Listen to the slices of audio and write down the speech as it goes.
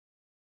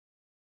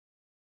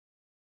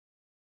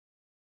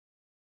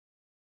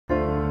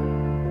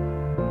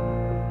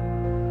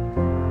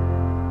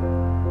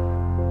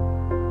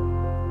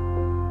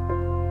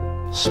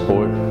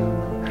Sport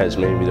has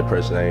made me the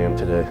person I am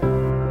today.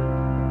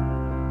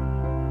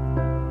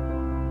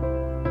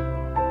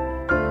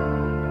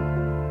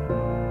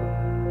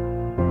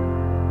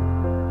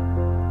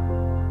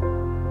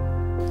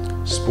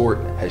 Sport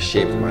has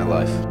shaped my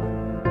life.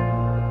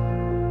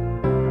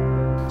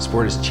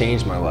 Sport has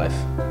changed my life.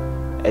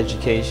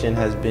 Education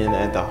has been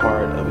at the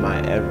heart of my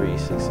every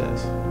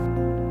success.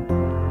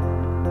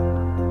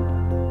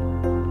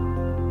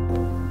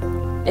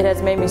 It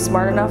has made me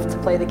smart enough to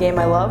play the game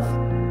I love.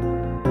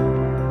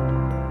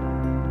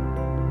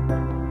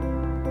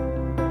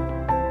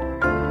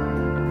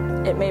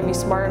 It made me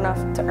smart enough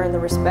to earn the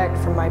respect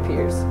from my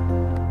peers.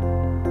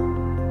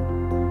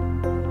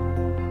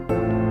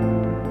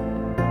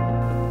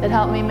 It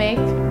helped me make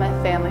my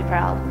family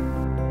proud.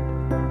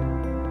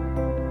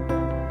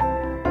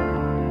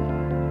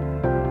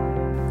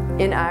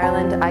 In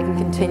Ireland, I can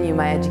continue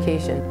my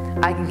education.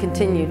 I can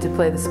continue to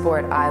play the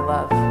sport I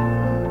love.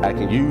 I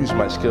can use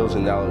my skills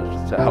and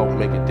knowledge to help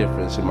make a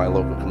difference in my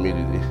local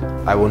community.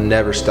 I will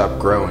never stop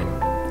growing.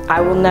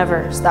 I will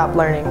never stop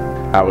learning.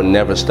 I will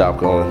never stop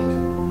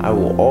going. I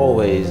will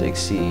always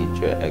exceed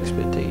your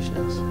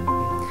expectations.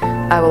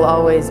 I will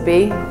always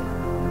be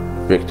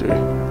Victory.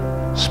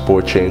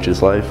 Sport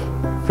changes life.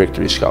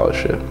 Victory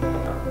Scholarship.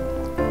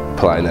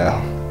 Apply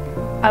now.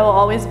 I will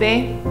always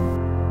be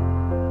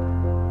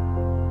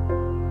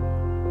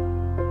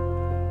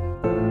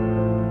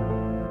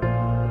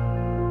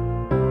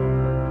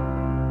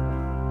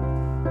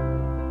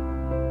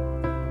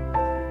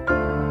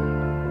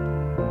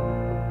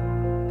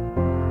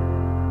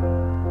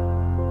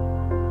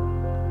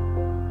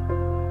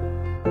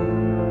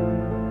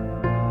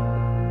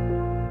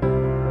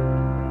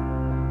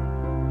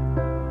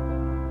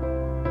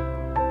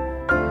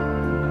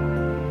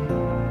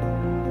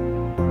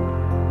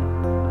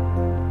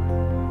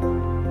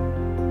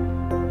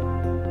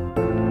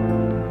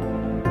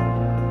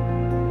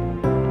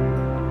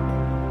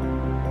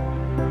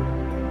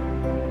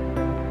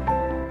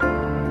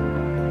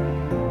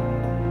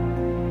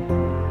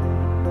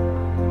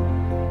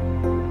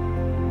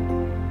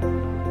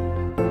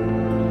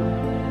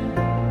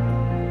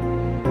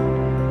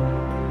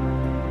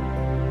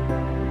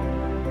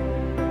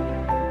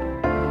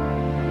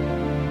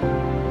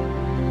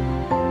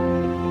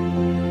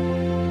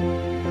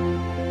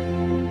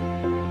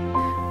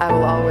I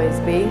will always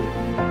be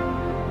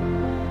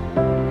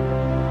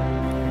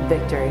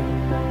Victory.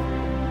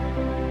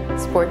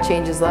 Sport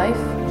changes life.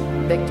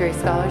 Victory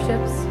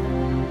Scholarships.